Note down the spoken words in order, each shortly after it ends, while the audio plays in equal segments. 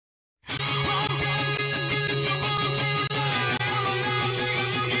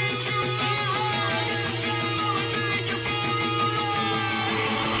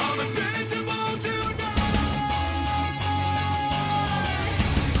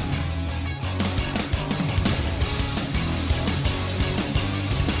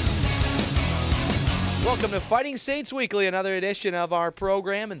Welcome to Fighting Saints Weekly, another edition of our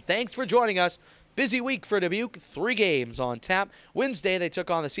program, and thanks for joining us. Busy week for Dubuque, 3 games on tap. Wednesday, they took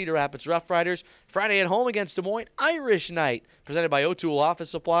on the Cedar Rapids Rough Riders. Friday at home against Des Moines, Irish Night, presented by O'Toole Office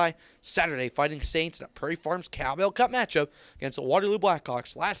Supply. Saturday, Fighting Saints in a Prairie Farms Cowbell Cup matchup against the Waterloo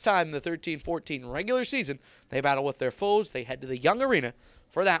Blackhawks. Last time in the 13-14 regular season, they battle with their foes. They head to the Young Arena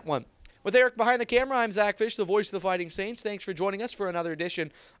for that one. With Eric behind the camera, I'm Zach Fish, the voice of the Fighting Saints. Thanks for joining us for another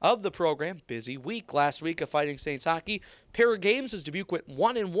edition of the program. Busy week. Last week of Fighting Saints hockey. Pair of games as Dubuque went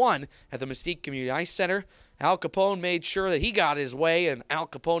 1-1 at the Mystique Community Ice Center. Al Capone made sure that he got his way, and Al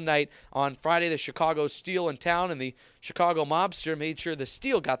Capone Night on Friday, the Chicago Steel in town, and the Chicago Mobster made sure the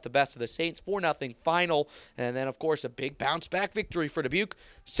Steel got the best of the Saints. 4-0 final, and then, of course, a big bounce-back victory for Dubuque.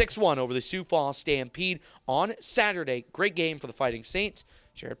 6-1 over the Sioux Falls Stampede on Saturday. Great game for the Fighting Saints.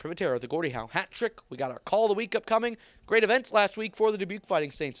 Jared Privatero, the Gordie Howe hat trick. We got our Call of the Week upcoming. Great events last week for the Dubuque Fighting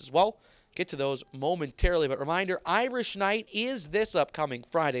Saints as well. Get to those momentarily, but reminder, Irish Night is this upcoming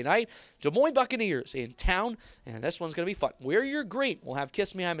Friday night. Des Moines Buccaneers in town, and this one's going to be fun. Wear your green. We'll have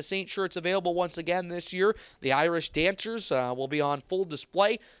Kiss Me I'm a Saint shirts available once again this year. The Irish Dancers will be on full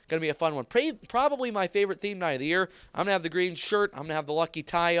display. Going to be a fun one. Probably my favorite theme night of the year. I'm going to have the green shirt. I'm going to have the lucky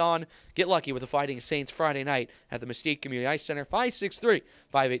tie on. Get lucky with the Fighting Saints Friday night at the Mystique Community Ice Center.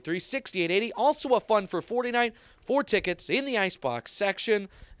 563-583-6880. Also a fun for 49. 4 tickets in the Icebox section,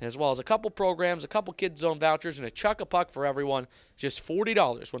 as well as a couple programs, a couple Kids Zone vouchers, and a chuck-a-puck for everyone. Just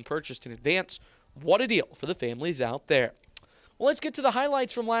 $40 when purchased in advance. What a deal for the families out there. Well, let's get to the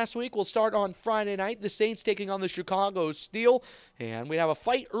highlights from last week. We'll start on Friday night. The Saints taking on the Chicago Steel. And we'd have a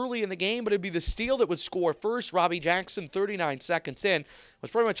fight early in the game, but it'd be the Steel that would score first. Robbie Jackson, 39 seconds in. It was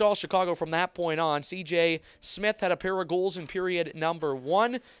pretty much all Chicago from that point on. C.J. Smith had a pair of goals in period number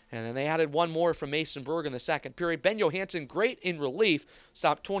 1. And then they added one more from Mason Berg in the second period. Ben Johansson, great in relief.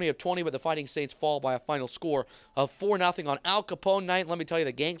 Stopped 20 of 20, but the Fighting Saints fall by a final score of 4-0 on Al Capone Night. Let me tell you,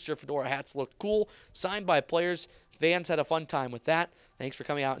 the gangster fedora hats looked cool. Signed by players. Fans had a fun time with that. Thanks for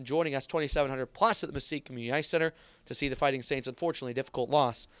coming out and joining us, 2,700 plus at the Mystique Community Ice Center to see the Fighting Saints. Unfortunately, difficult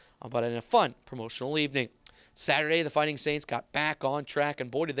loss, but in a fun promotional evening. Saturday, the Fighting Saints got back on track,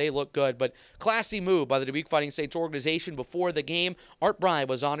 and boy, did they look good. But classy move by the Dubuque Fighting Saints organization before the game. Art Bry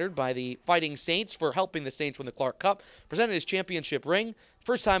was honored by the Fighting Saints for helping the Saints win the Clark Cup. Presented his championship ring.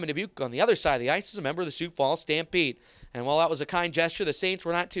 First time in Dubuque on the other side of the ice as a member of the Sioux Falls Stampede. And while that was a kind gesture, the Saints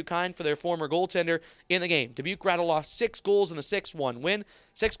were not too kind for their former goaltender in the game. Dubuque rattled off 6 goals in the 6-1 win.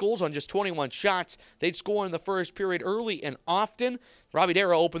 6 goals on just 21 shots. They'd score in the first period early and often. Robbie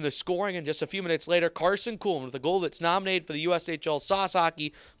Darrow opened the scoring, and just a few minutes later, Carson Kuhlman with a goal that's nominated for the USHL Sauce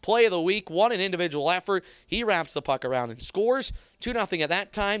Hockey Play of the Week. What an individual effort. He wraps the puck around and scores. 2-0 at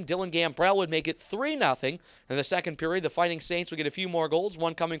that time. Dylan Gambrell would make it 3-0. In the second period, the Fighting Saints would get a few more goals,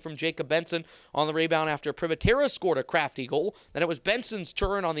 one coming from Jacob Benson on the rebound after Privatera scored a crafty goal. Then it was Benson's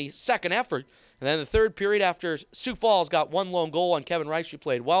turn on the second effort. And then the third period, after Sioux Falls got one lone goal on Kevin Rice, who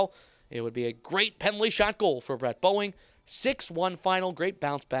played well, it would be a great penalty shot goal for Brett Boeing. 6-1 final, great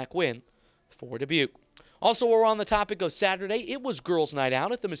bounce-back win for Dubuque. Also, we're on the topic of Saturday. It was Girls' Night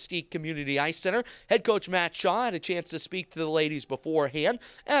Out at the Mystique Community Ice Center. Head coach Matt Shaw had a chance to speak to the ladies beforehand,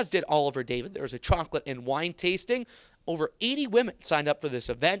 as did Oliver David. There was a chocolate and wine tasting. Over 80 women signed up for this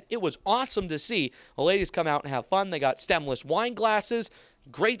event. It was awesome to see the ladies come out and have fun. They got stemless wine glasses.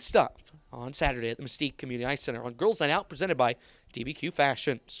 Great stuff on Saturday at the Mystique Community Ice Center on Girls' Night Out, presented by DBQ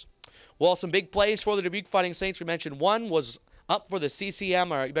Fashions. Well, some big plays for the Dubuque Fighting Saints. We mentioned one was up for the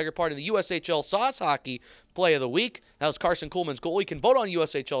CCM, or beg your pardon, the USHL Sauce Hockey Play of the Week. That was Carson Kuhlman's goal. You can vote on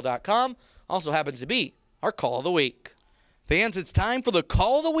USHL.com. Also happens to be our Call of the Week. Fans, it's time for the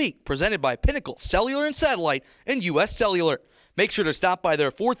Call of the Week, presented by Pinnacle Cellular and Satellite and U.S. Cellular. Make sure to stop by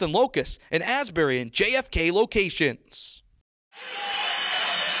their 4th and Locust and Asbury and JFK locations.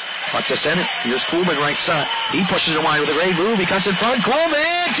 Puck to center. Here's Kuhlman right side. He pushes it wide with a great move. He cuts in front.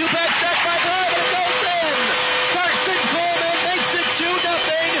 Kuhlman! 2-back step by Brown, and it goes in! Carson Kuhlman makes it 2-0.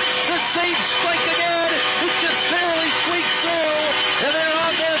 The Saints strike again. It just barely squeaks through. And they're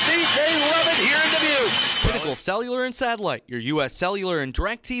on their feet. They love it here in Dubuque. Pinnacle Cellular and Satellite, your U.S. Cellular and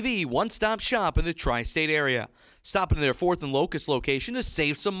DirecTV one-stop shop in the tri-state area. Stop into their 4th and Locust location to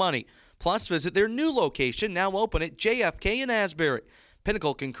save some money. Plus, visit their new location, now open at JFK and Asbury.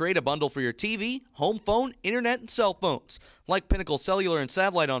 Pinnacle can create a bundle for your TV, home phone, internet, and cell phones. Like Pinnacle Cellular and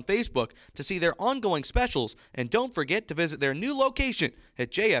Satellite on Facebook to see their ongoing specials, and don't forget to visit their new location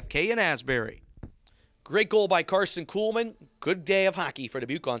at JFK and Asbury. Great goal by Carson Kuhlman. Good day of hockey for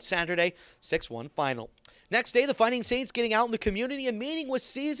Dubuque on Saturday, 6-1 final. Next day, the Fighting Saints getting out in the community and meeting with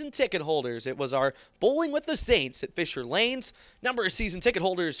season ticket holders. It was our Bowling with the Saints at Fisher Lanes. Number of season ticket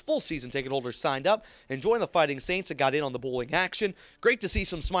holders, full season ticket holders signed up and joined the Fighting Saints and got in on the bowling action. Great to see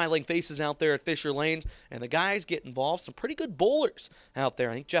some smiling faces out there at Fisher Lanes, and the guys get involved. Some pretty good bowlers out there.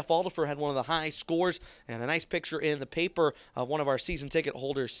 I think Jeff Aldifer had one of the high scores, and a nice picture in the paper of one of our season ticket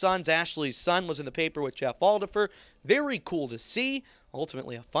holders' sons. Ashley's son was in the paper with Jeff Aldifer. Very cool to see.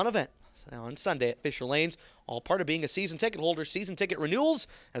 Ultimately, a fun event on Sunday at Fisher Lanes, all part of being a season ticket holder. Season ticket renewals,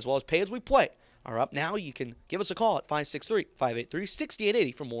 as well as pay as we play, are up now. You can give us a call at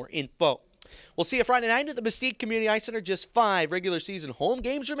 563-583-6880 for more info. We'll see you Friday night at the Mystique Community Ice Center. Just 5 regular season home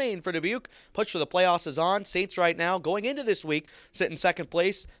games remain for Dubuque. Push for the playoffs is on. Saints right now, going into this week, sit in second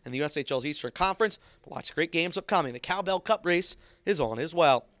place in the USHL's Eastern Conference. But lots of great games upcoming. The Cowbell Cup race is on as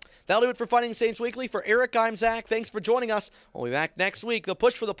well. That'll do it for Fighting Saints Weekly. For Eric, I'm Zach. Thanks for joining us. We'll be back next week. The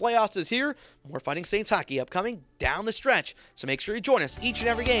push for the playoffs is here. More Fighting Saints hockey upcoming down the stretch. So make sure you join us each and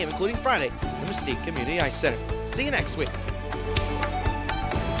every game, including Friday, at the Mystique Community Ice Center. See you next week.